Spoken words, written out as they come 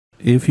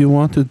If you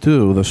want to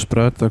do the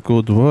Spread the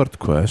Good Word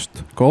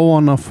quest, go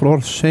on a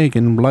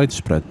Forsaken Blight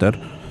Spreader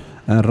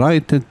and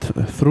ride it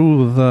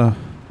through the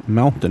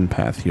mountain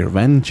path here,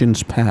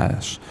 Vengeance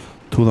Pass,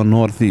 to the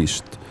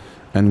northeast,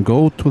 and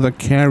go to the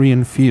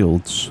Carrion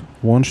Fields.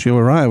 Once you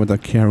arrive at the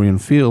Carrion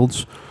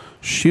Fields,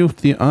 shoot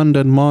the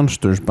undead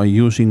monsters by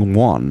using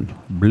 1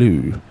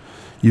 blue.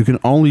 You can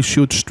only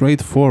shoot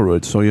straight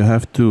forward, so you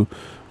have to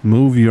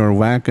move your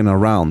wagon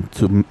around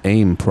to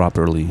aim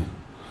properly.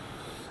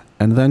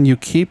 And then you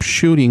keep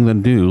shooting the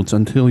dudes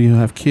until you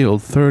have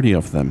killed 30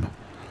 of them.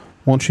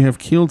 Once you have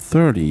killed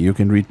 30, you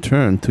can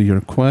return to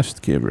your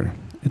quest giver.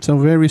 It's a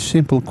very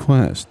simple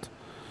quest.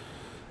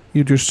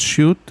 You just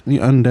shoot the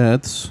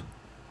undeads,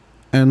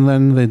 and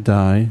then they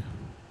die.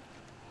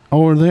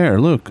 Over there,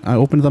 look, I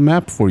opened the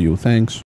map for you, thanks.